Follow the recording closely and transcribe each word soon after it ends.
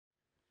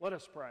Let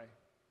us pray.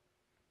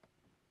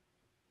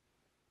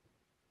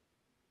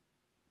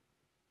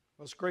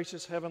 Most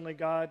gracious Heavenly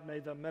God,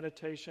 may the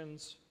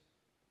meditations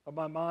of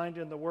my mind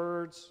and the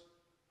words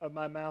of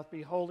my mouth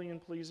be holy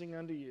and pleasing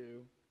unto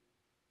you.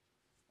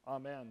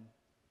 Amen.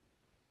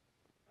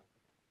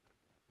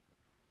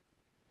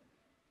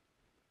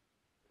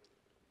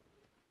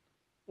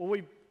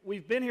 Well,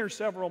 we've been here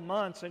several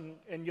months,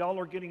 and y'all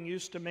are getting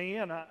used to me,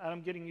 and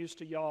I'm getting used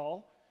to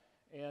y'all.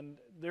 And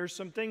there's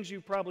some things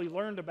you've probably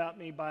learned about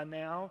me by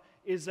now,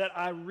 is that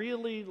I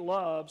really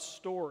love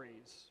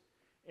stories,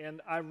 and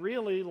I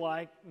really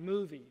like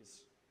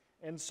movies.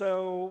 And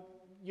so,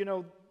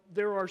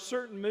 there are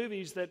certain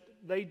movies that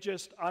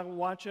I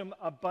watch them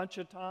a bunch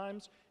of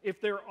times.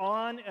 If they're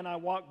on and I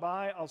walk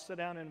by, I'll sit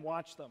down and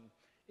watch them.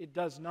 It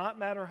does not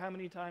matter how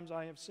many times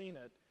I have seen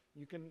it.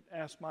 You can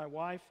ask my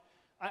wife.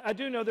 I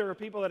do know there are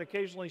people that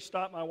occasionally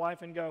stop my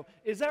wife and go,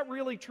 "Is that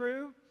really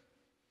true?"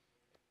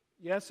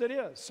 Yes, it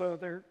is. So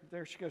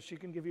there she goes. She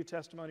can give you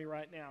testimony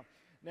right now.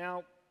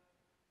 Now,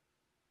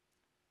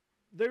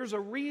 there's a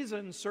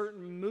reason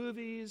certain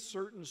movies,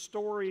 certain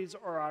stories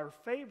are our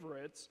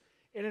favorites,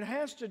 and it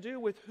has to do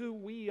with who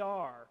we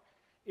are.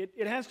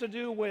 It has to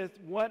do with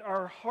what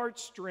our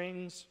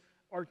heartstrings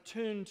are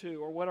tuned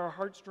to, or what our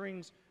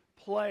heartstrings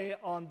play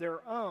on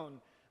their own.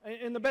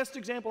 And the best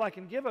example I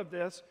can give of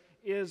this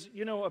is,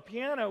 a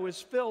piano is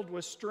filled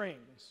with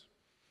strings,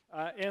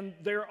 and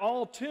they're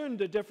all tuned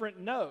to different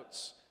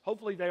notes.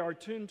 Hopefully they are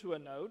tuned to a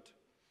note.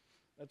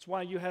 That's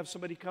why you have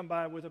somebody come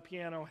by with a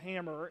piano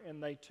hammer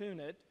and they tune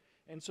it.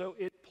 And so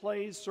it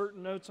plays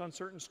certain notes on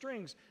certain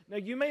strings. Now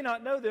you may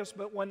not know this,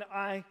 but when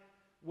I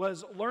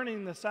was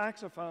learning the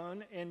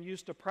saxophone and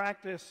used to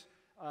practice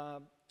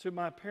to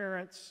my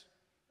parents'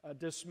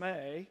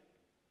 dismay,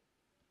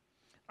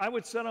 I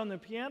would sit on the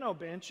piano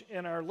bench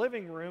in our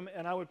living room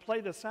and I would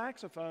play the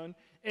saxophone.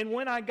 And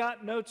when I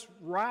got notes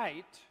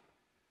right,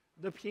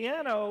 the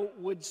piano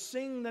would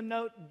sing the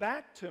note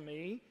back to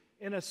me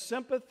in a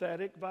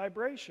sympathetic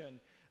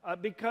vibration.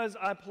 Because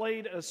I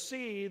played a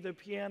C, the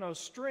piano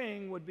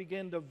string would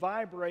begin to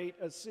vibrate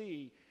a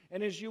C.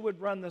 And as you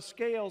would run the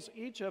scales,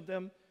 each of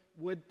them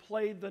would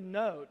play the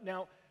note.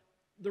 Now,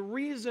 the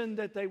reason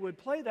that they would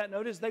play that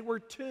note is they were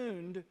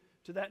tuned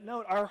to that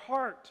note. Our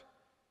heart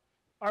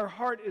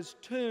is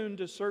tuned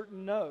to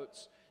certain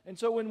notes. And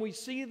so when we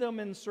see them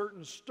in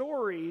certain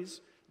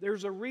stories,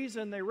 there's a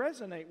reason they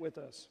resonate with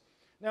us.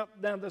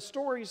 Now the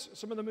stories,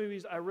 some of the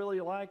movies I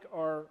really like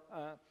are,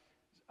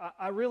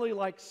 I really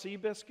like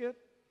Seabiscuit,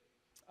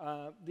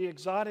 The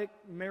Exotic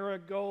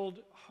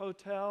Marigold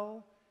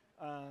Hotel,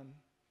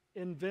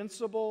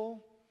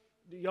 Invincible.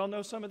 Do y'all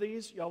know some of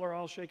these? Y'all are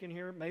all shaking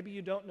here. Maybe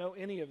you don't know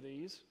any of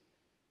these.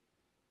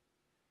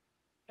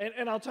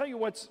 And I'll tell you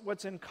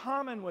what's in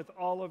common with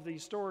all of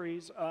these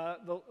stories.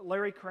 The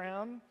Larry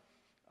Crown,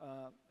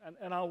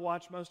 and I'll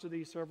watch most of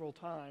these several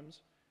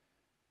times,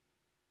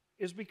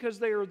 is because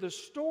they are the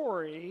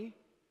story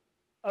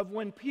of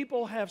when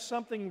people have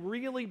something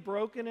really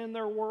broken in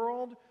their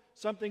world,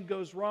 something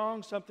goes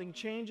wrong, something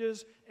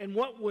changes, and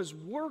what was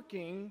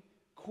working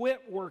quit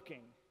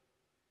working.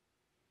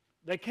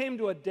 They came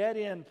to a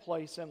dead-end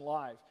place in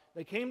life.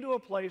 They came to a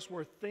place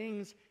where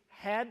things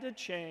had to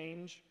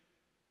change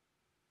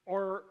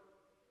or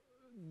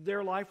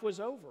their life was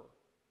over.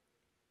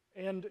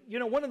 And,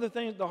 one of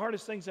the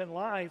hardest things in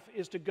life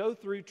is to go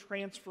through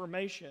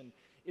transformation.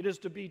 It is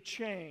to be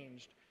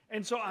changed.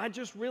 And so I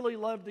just really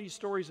love these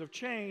stories of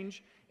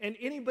change. And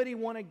anybody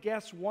want to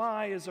guess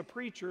why, as a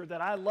preacher,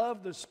 that I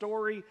love the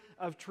story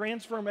of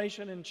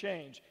transformation and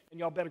change?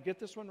 And y'all better get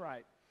this one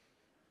right.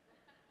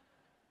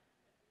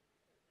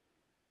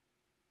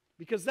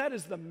 Because that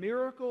is the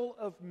miracle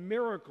of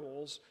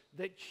miracles,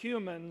 that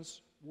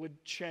humans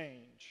would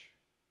change.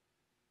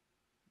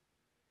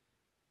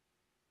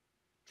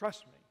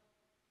 Trust me.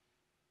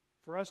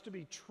 For us to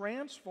be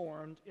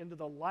transformed into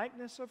the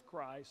likeness of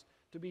Christ,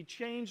 to be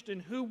changed in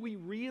who we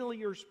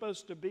really are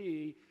supposed to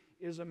be,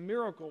 is a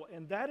miracle.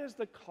 And that is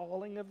the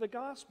calling of the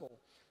gospel.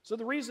 So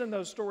the reason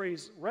those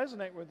stories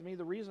resonate with me,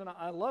 the reason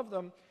I love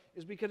them,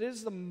 is because it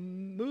is the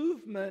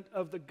movement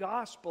of the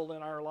gospel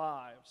in our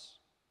lives.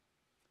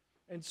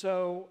 And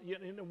so,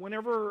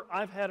 whenever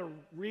I've had a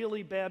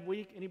really bad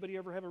week, anybody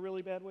ever have a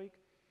really bad week?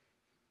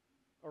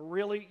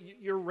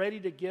 You're ready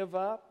to give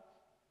up?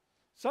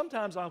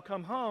 Sometimes I'll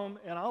come home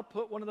and I'll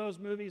put one of those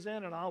movies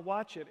in and I'll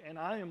watch it, and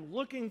I am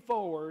looking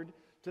forward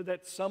to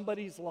that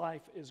somebody's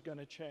life is going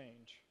to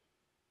change.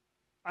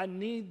 I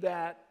need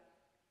that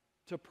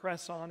to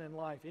press on in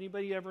life.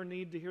 Anybody ever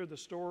need to hear the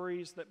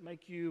stories that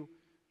make you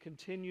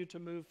continue to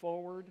move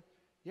forward?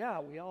 Yeah,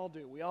 we all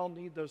do. We all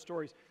need those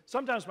stories.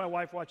 Sometimes my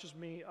wife watches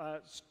me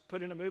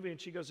put in a movie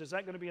and she goes, "Is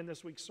that going to be in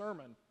this week's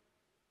sermon?"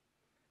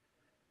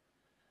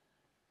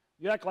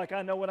 You act like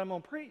I know what I'm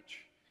going to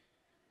preach.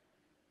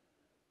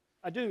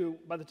 I do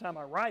by the time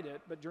I write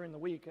it, but during the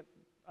week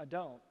I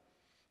don't.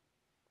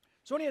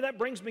 So that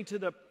brings me to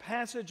the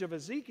passage of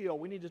Ezekiel.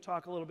 We need to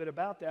talk a little bit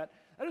about that.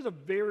 That is a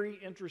very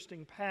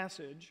interesting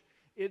passage.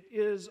 It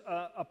is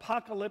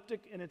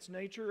apocalyptic in its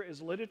nature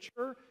as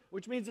literature,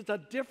 which means it's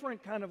a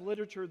different kind of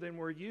literature than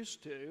we're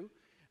used to.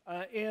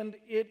 And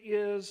it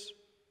is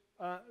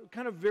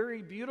kind of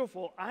very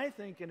beautiful, I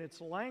think, in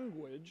its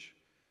language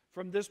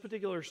from this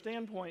particular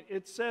standpoint.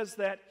 It says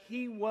that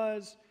he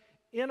was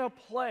in a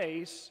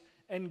place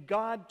and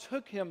God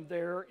took him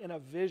there in a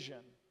vision.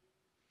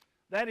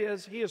 That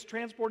is, he is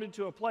transported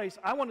to a place.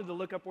 I wanted to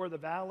look up where the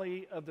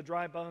Valley of the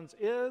Dry Bones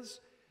is.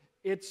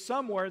 It's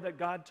somewhere that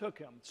God took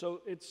him.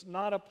 So it's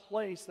not a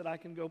place that I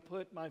can go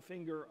put my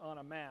finger on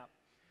a map.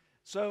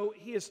 So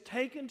he is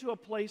taken to a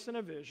place in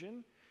a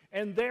vision,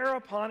 and there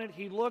upon it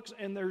he looks,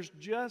 and there's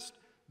just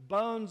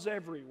bones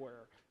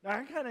everywhere. Now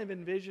I kind of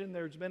envision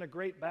there's been a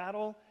great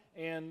battle,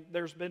 and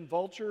there's been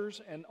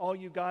vultures, and all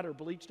you got are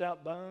bleached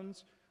out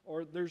bones,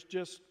 or there's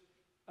just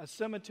a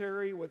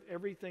cemetery with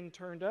everything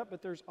turned up,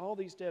 but there's all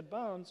these dead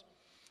bones.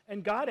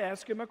 And God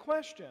asked him a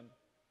question.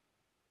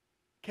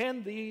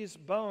 Can these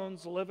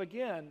bones live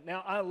again?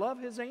 Now, I love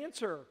his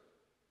answer.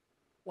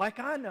 Like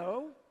I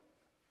know.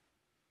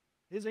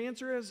 His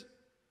answer is,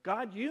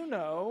 God, you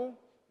know.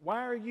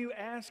 Why are you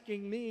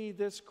asking me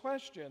this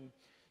question?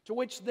 To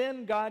which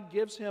then God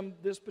gives him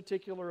this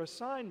particular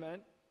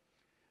assignment.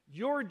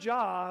 Your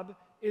job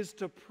is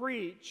to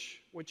preach,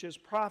 which is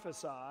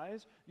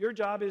prophesize. Your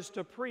job is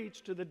to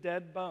preach to the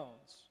dead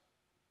bones.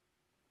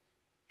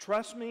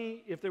 Trust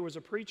me, if there was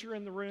a preacher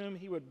in the room,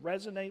 he would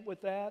resonate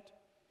with that.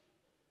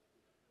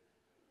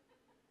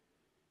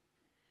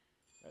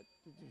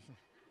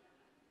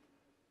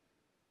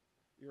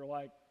 You're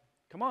like,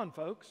 come on,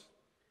 folks.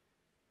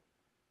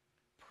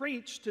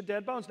 Preach to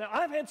dead bones. Now,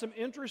 I've had some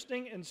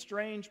interesting and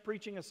strange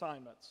preaching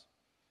assignments.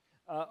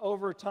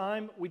 Over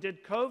time, we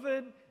did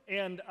COVID,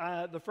 and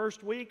the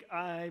first week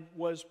I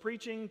was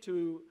preaching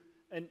to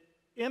an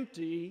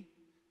empty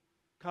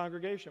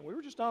congregation. We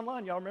were just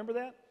online. Y'all remember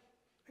that?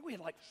 I think we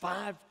had like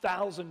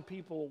 5,000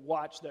 people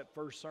watch that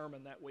first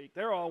sermon that week.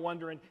 They're all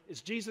wondering,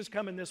 is Jesus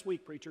coming this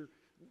week, preacher?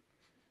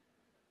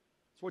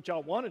 That's what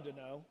y'all wanted to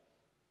know.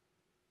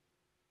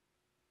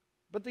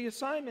 But the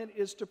assignment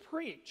is to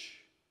preach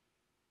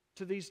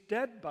to these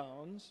dead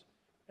bones,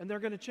 and they're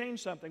going to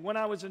change something. When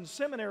I was in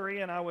seminary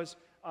and I was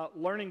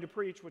learning to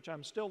preach, which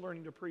I'm still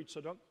learning to preach,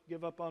 so don't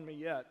give up on me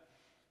yet.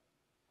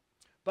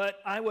 But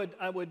I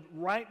would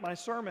write my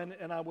sermon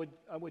and I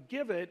would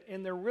give it,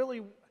 and they're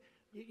really,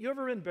 you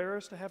ever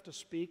embarrassed to have to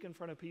speak in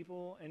front of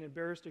people and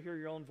embarrassed to hear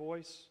your own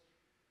voice?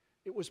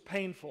 It was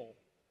painful.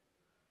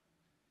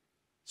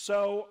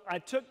 So I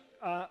took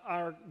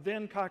our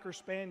then Cocker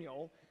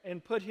Spaniel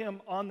and put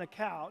him on the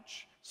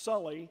couch,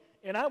 Sully,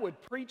 and I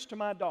would preach to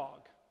my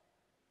dog.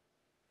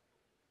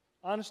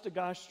 Honest to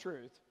gosh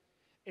truth.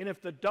 And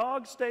if the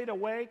dog stayed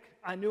awake,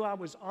 I knew I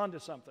was onto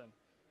something.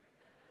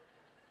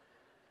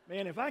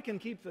 Man, if I can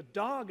keep the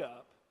dog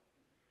up.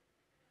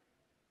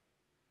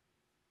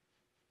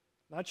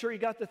 Not sure he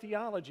got the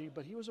theology,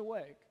 but he was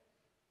awake.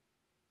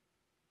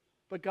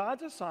 But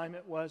God's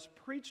assignment was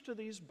preach to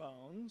these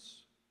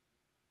bones,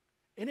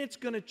 and it's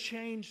going to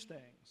change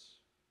things.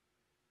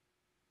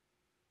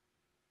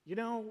 You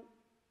know,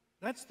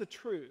 that's the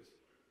truth.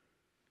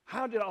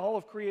 How did all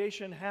of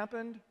creation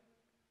happen?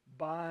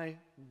 By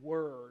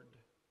word.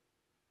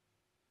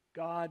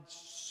 God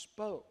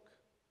spoke,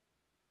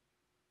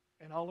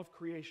 and all of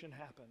creation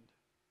happened.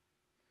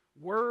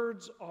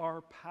 Words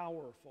are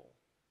powerful.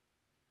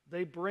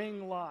 They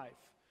bring life.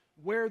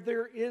 Where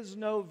there is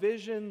no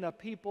vision, the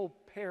people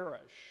perish.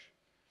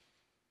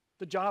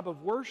 The job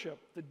of worship,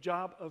 the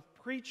job of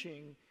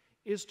preaching,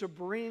 is to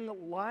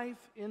bring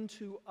life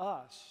into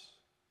us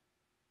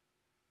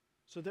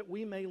so that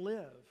we may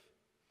live.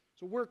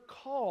 So we're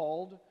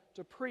called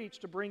to preach,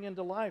 to bring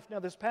into life. Now,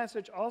 this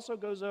passage also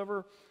goes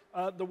over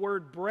the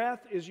word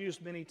breath is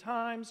used many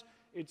times.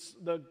 It's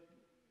the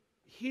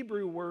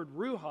Hebrew word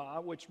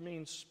ruha, which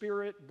means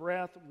spirit,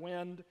 breath,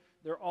 wind.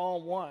 They're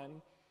all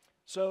one.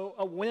 So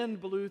a wind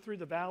blew through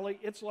the valley.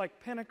 It's like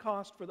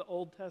Pentecost for the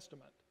Old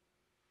Testament.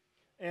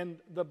 And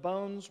the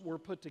bones were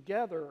put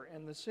together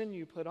and the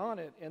sinew put on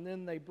it, and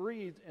then they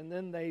breathed, and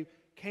then they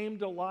came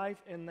to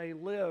life and they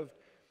lived.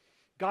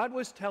 God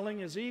was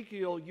telling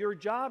Ezekiel, your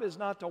job is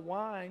not to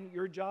whine,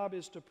 your job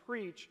is to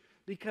preach,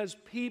 because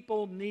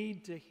people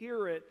need to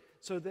hear it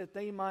so that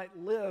they might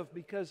live,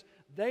 because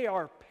they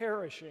are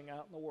perishing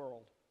out in the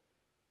world.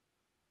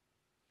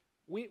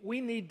 We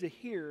need to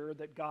hear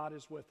that God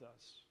is with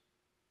us.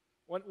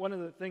 One of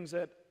the things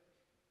that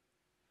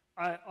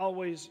I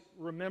always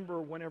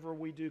remember whenever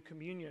we do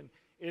communion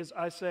is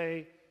I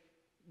say,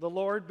 the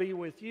Lord be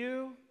with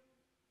you.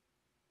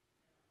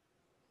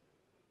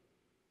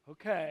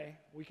 Okay,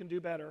 we can do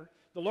better.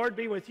 The Lord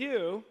be with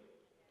you.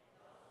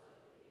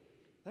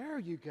 There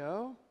you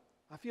go.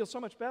 I feel so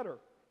much better.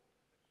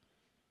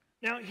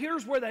 Now,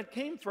 here's where that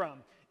came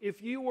from.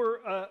 If you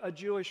were a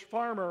Jewish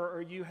farmer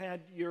or you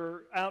had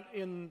out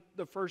in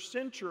the first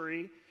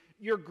century,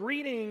 your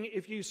greeting,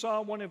 if you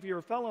saw one of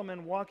your fellow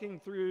men walking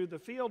through the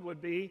field,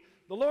 would be,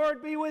 the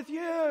Lord be with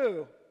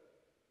you.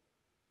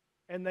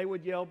 And they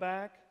would yell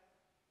back,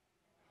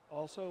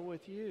 also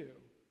with you.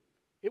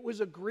 It was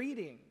a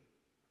greeting.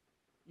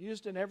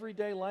 used in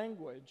everyday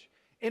language.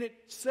 And it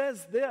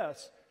says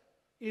this: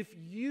 if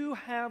you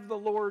have the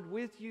Lord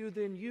with you,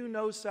 then you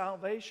know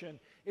salvation.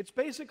 It's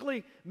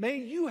basically, may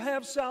you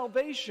have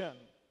salvation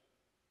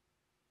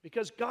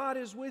because God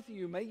is with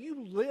you. May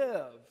you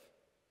live.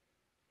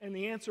 And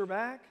the answer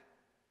back,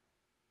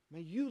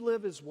 may you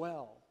live as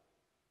well.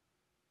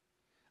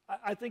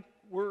 I think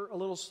we're a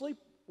little asleep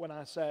when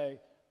I say,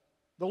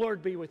 the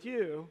Lord be with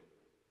you.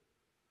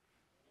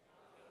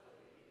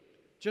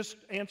 Just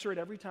answer it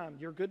every time.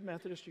 You're a good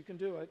Methodist, you can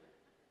do it.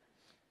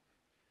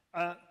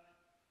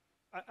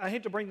 I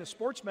hate to bring the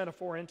sports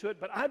metaphor into it,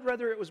 but I'd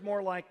rather it was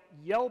more like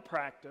yell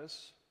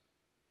practice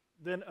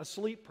than a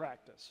sleep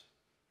practice.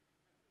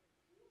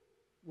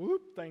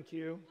 Whoop, thank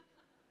you.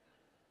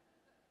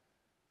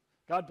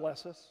 God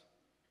bless us.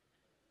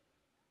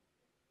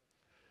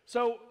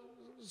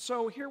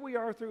 So here we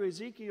are through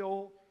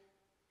Ezekiel,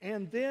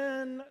 and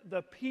then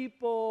the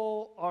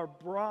people are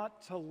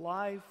brought to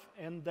life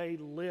and they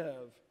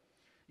live.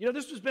 You know,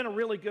 this has been a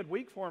really good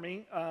week for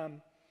me.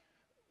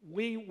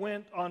 We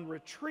went on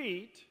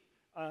retreat.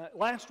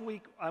 Last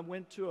week I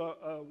went to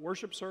a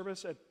worship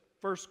service at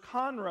First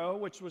Conroe,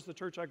 which was the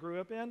church I grew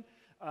up in.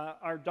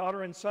 Our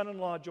daughter and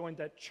son-in-law joined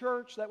that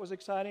church. That was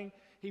exciting.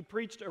 He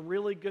preached a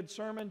really good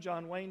sermon,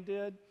 John Wayne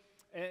did.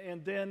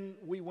 And then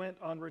we went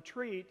on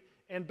retreat.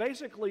 And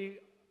basically,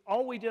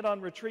 all we did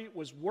on retreat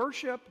was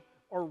worship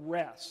or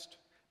rest.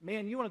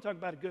 Man, you want to talk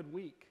about a good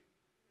week.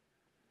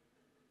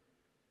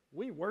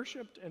 We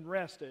worshiped and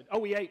rested. Oh,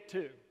 we ate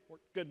too. We're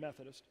good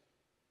Methodist.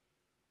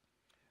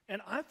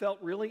 And I felt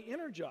really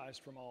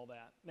energized from all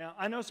that. Now,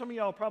 I know some of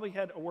y'all probably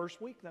had a worse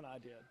week than I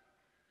did,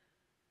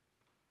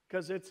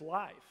 because it's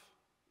life.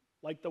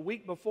 Like the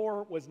week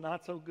before was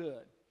not so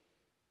good.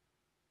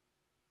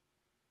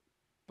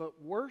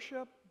 But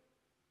worship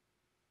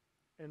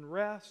and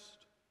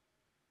rest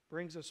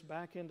brings us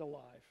back into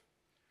life.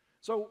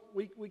 So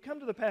we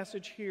come to the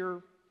passage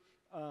here,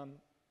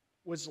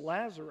 was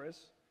Lazarus,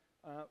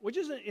 which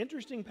is an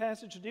interesting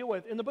passage to deal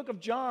with. In the book of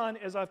John,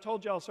 as I've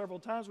told y'all several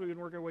times, we've been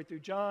working our way through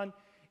John,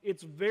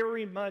 it's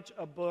very much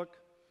a book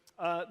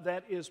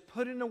that is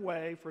put in a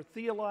way for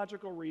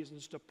theological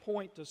reasons to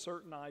point to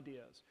certain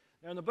ideas.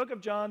 Now, in the book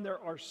of John, there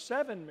are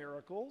 7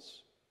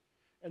 miracles,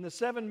 and the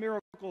 7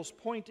 miracles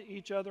point to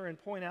each other and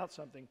point out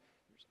something.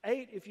 There's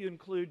 8 if you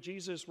include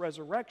Jesus'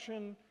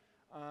 resurrection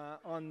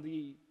on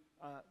the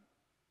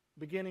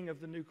beginning of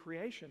the new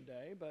creation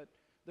day, but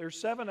there's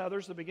 7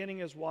 others. The beginning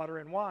is water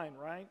and wine,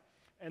 right?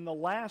 And the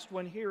last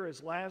one here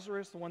is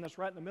Lazarus. The one that's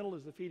right in the middle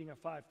is the feeding of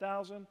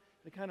 5,000.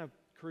 They kind of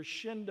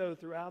crescendo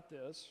throughout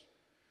this.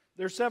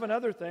 There's 7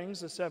 other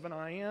things, the 7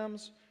 I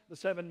ams, the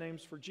 7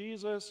 names for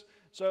Jesus.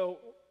 So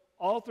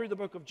all through the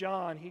book of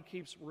John, he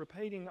keeps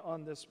repeating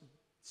on this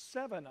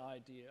 7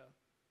 idea.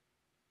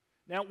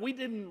 Now, we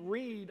didn't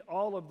read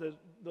all of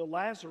the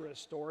Lazarus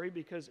story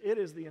because it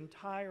is the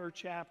entire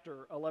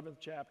chapter, 11th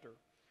chapter.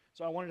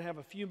 So I wanted to have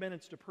a few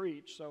minutes to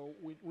preach, so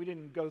we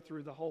didn't go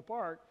through the whole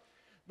part.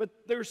 But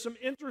there's some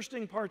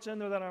interesting parts in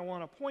there that I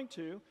want to point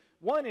to.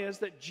 One is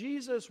that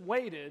Jesus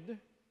waited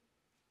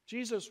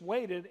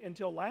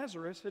until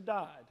Lazarus had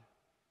died.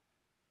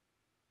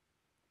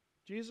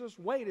 Jesus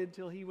waited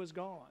till he was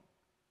gone.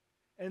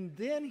 And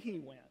then he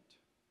went.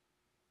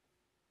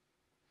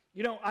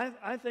 You know,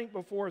 I think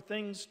before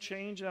things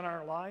change in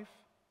our life,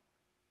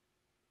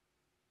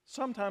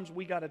 sometimes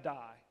we got to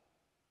die.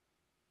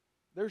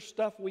 There's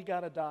stuff we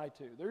got to die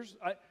to.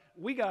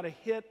 We got to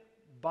hit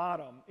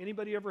bottom.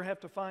 Anybody ever have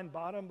to find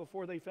bottom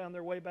before they found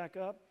their way back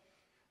up?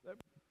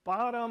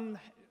 Bottom,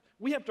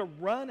 we have to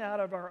run out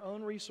of our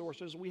own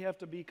resources. We have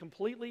to be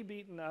completely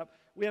beaten up.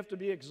 We have to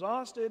be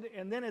exhausted.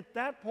 And then at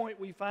that point,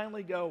 we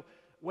finally go,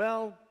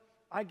 well,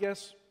 I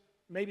guess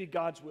maybe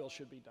God's will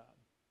should be done.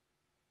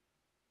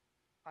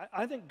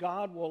 I think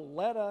God will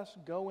let us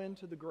go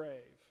into the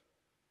grave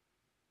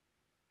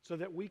so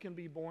that we can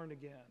be born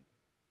again.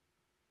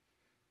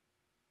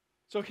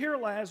 So here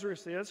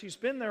Lazarus is. He's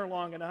been there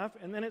long enough.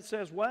 And then it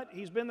says what?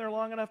 He's been there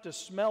long enough to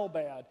smell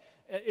bad.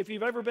 If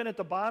you've ever been at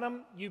the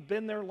bottom, you've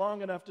been there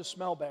long enough to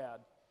smell bad.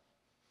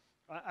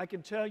 I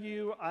can tell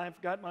you, I've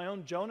got my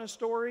own Jonah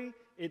story.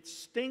 It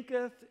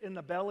stinketh in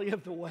the belly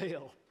of the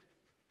whale.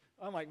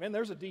 I'm like, man,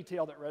 there's a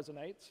detail that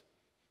resonates.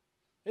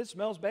 It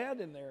smells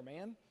bad in there,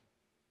 man.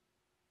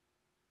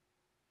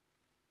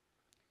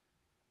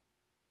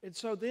 And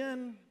so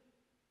then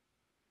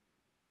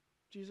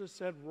Jesus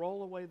said,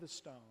 roll away the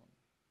stone.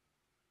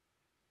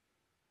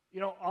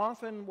 You know,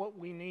 often what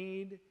we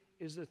need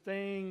is the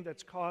thing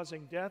that's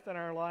causing death in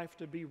our life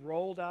to be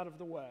rolled out of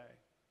the way.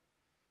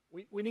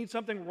 We need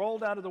something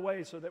rolled out of the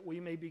way so that we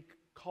may be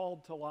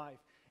called to life.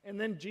 And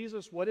then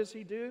Jesus, what does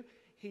he do?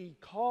 He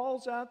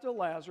calls out to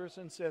Lazarus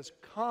and says,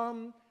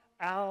 come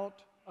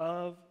out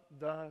of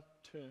the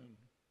tomb.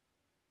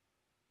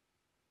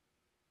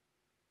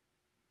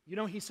 You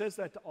know, he says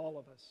that to all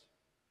of us.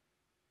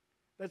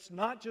 That's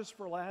not just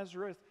for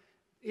Lazarus.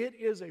 It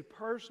is a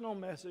personal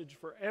message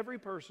for every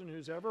person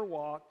who's ever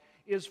walked,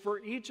 is for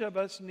each of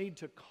us need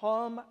to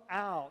come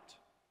out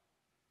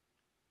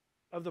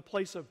of the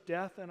place of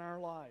death in our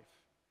life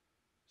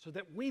so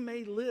that we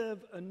may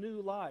live a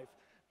new life.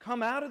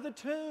 Come out of the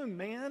tomb,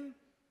 man.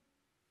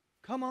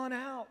 Come on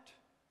out.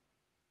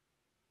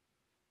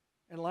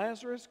 And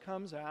Lazarus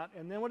comes out,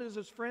 and then what does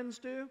his friends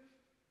do?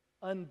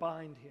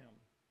 Unbind him.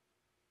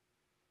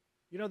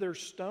 You know,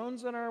 there's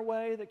stones in our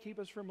way that keep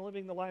us from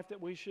living the life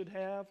that we should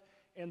have,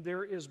 and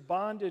there is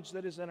bondage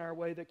that is in our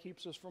way that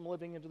keeps us from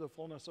living into the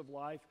fullness of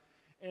life.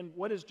 And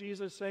what does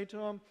Jesus say to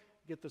him?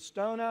 Get the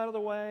stone out of the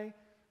way,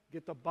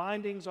 get the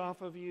bindings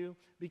off of you,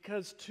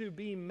 because to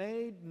be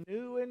made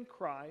new in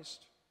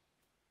Christ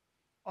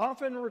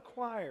often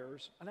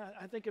requires, and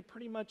I think it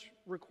pretty much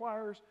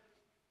requires,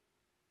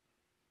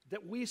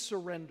 that we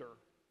surrender.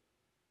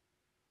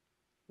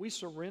 We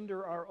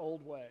surrender our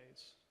old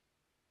ways.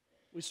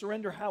 We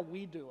surrender how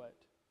we do it.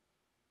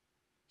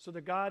 So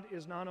that God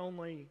is not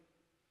only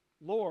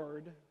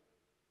Lord,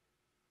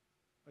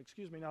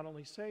 not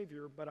only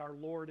Savior, but our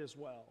Lord as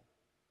well.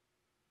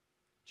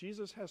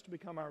 Jesus has to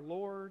become our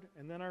Lord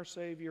and then our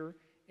Savior,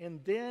 and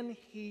then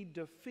He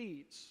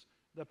defeats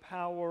the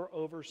power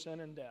over sin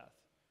and death.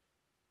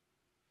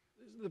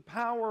 The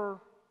power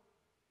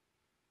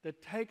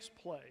that takes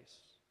place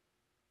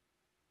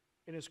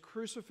in His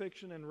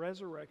crucifixion and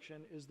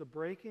resurrection is the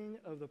breaking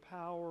of the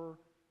power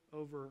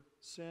over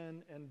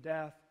sin and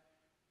death,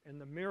 and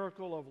the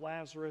miracle of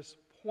Lazarus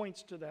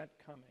points to that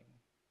coming.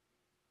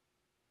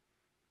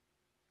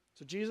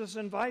 So Jesus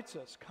invites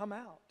us, come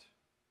out.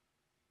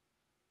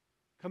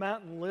 Come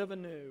out and live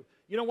anew.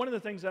 You know, one of the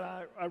things that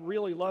I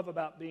really love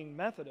about being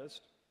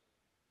Methodist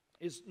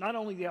is not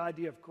only the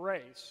idea of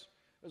grace,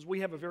 as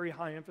we have a very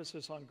high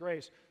emphasis on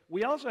grace,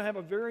 we also have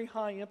a very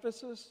high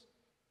emphasis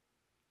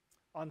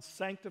on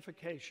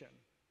sanctification,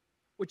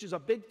 which is a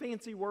big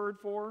fancy word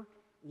for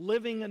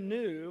living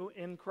anew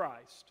in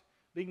Christ,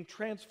 being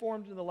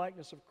transformed in the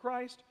likeness of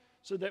Christ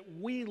so that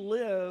we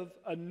live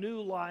a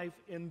new life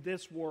in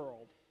this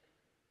world.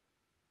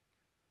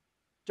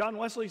 John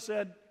Wesley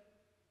said,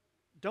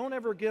 don't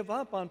ever give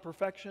up on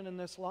perfection in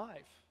this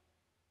life.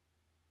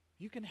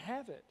 You can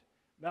have it.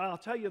 But I'll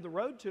tell you the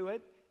road to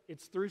it,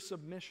 it's through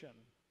submission.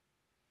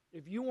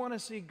 If you want to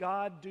see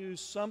God do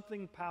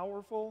something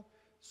powerful,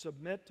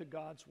 submit to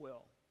God's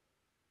will.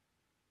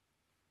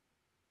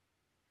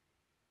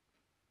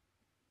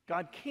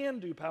 God can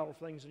do powerful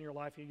things in your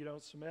life if you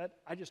don't submit.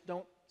 I just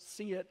don't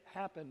see it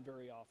happen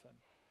very often.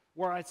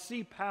 Where I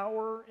see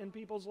power in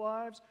people's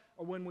lives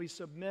or when we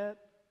submit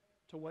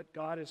to what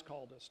God has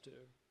called us to.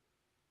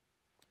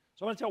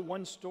 So I want to tell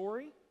one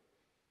story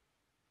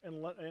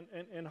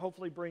and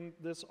hopefully bring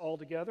this all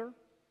together.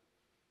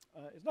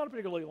 It's not a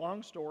particularly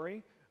long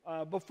story.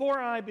 Before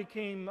I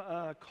became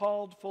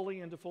called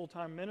fully into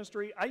full-time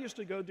ministry, I used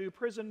to go do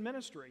prison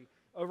ministry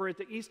over at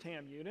the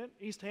Eastham unit.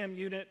 Eastham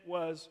unit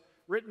was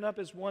written up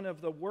as one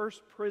of the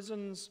worst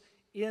prisons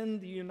in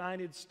the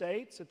United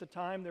States. At the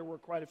time, there were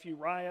quite a few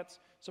riots.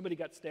 Somebody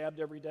got stabbed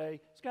every day.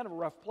 It's kind of a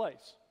rough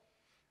place.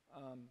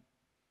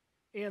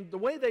 And the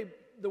way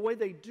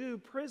they do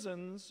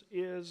prisons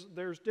is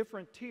there's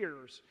different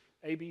tiers,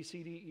 A, B,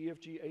 C, D, E, F,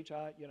 G, H,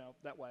 I,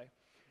 that way.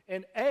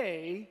 And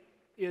A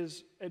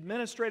is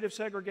administrative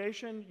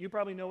segregation. You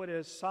probably know it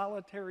as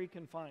solitary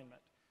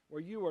confinement,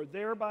 where you are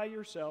there by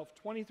yourself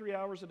 23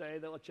 hours a day.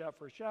 They let you out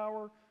for a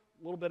shower,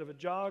 a little bit of a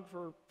jog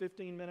for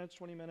 15 minutes,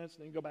 20 minutes,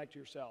 and then you go back to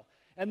your cell.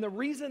 And the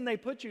reason they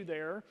put you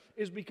there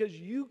is because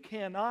you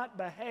cannot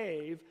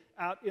behave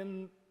out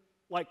in,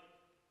 like,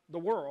 the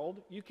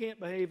world. You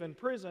can't behave in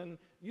prison.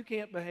 You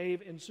can't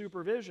behave in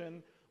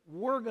supervision.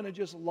 We're going to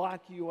just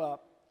lock you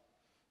up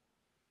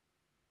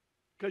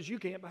because you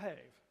can't behave.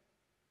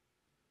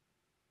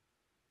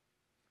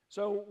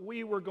 So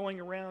we were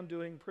going around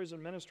doing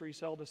prison ministry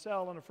cell to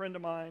cell, and a friend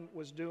of mine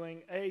was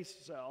doing a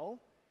cell.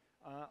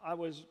 I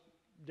was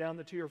down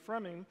the tier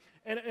from him,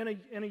 and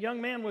a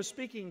young man was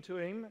speaking to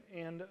him,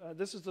 and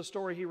this is the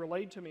story he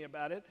relayed to me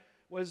about it,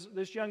 was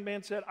this young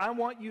man said, I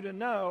want you to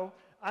know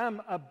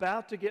I'm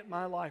about to get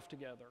my life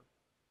together.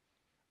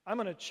 I'm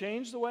going to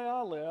change the way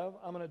I live.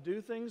 I'm going to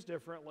do things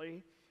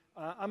differently.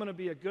 I'm going to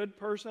be a good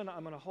person.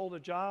 I'm going to hold a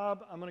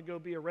job. I'm going to go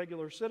be a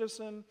regular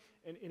citizen.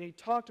 And he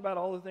talked about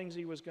all the things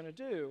he was going to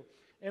do.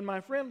 And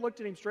my friend looked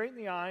at him straight in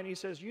the eye and he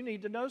says, you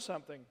need to know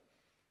something.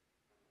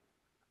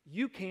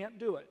 You can't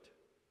do it.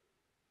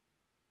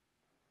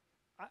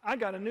 I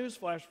got a news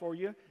flash for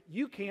you.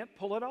 You can't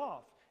pull it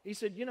off. He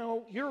said,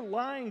 you're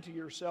lying to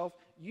yourself.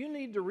 You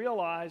need to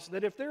realize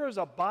that if there is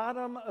a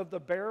bottom of the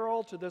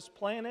barrel to this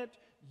planet,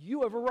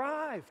 you have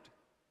arrived.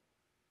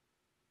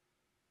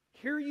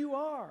 Here you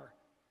are.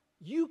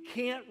 You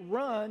can't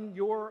run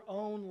your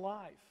own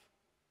life.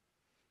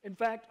 In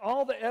fact,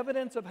 all the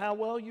evidence of how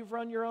well you've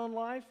run your own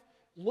life,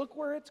 look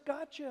where it's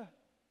got you.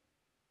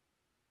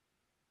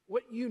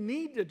 What you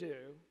need to do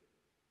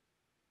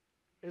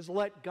is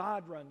let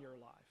God run your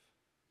life.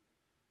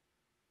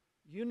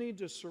 You need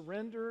to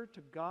surrender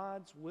to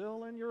God's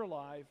will in your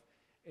life,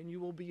 and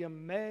you will be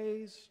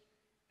amazed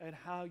at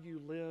how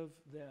you live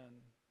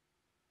then.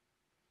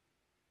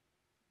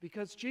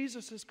 Because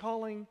Jesus is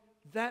calling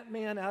that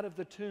man out of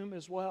the tomb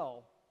as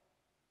well,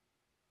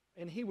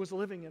 and he was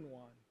living in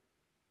one.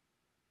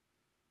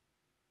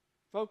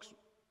 Folks,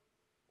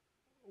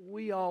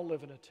 we all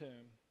live in a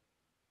tomb.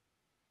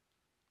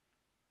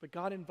 But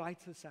God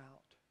invites us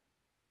out.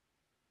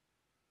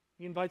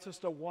 He invites us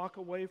to walk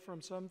away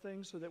from some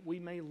things so that we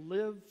may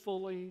live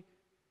fully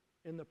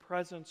in the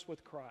presence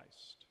with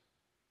Christ.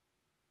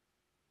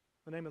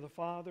 In the name of the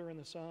Father, and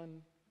the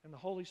Son, and the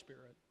Holy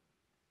Spirit.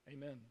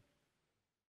 Amen.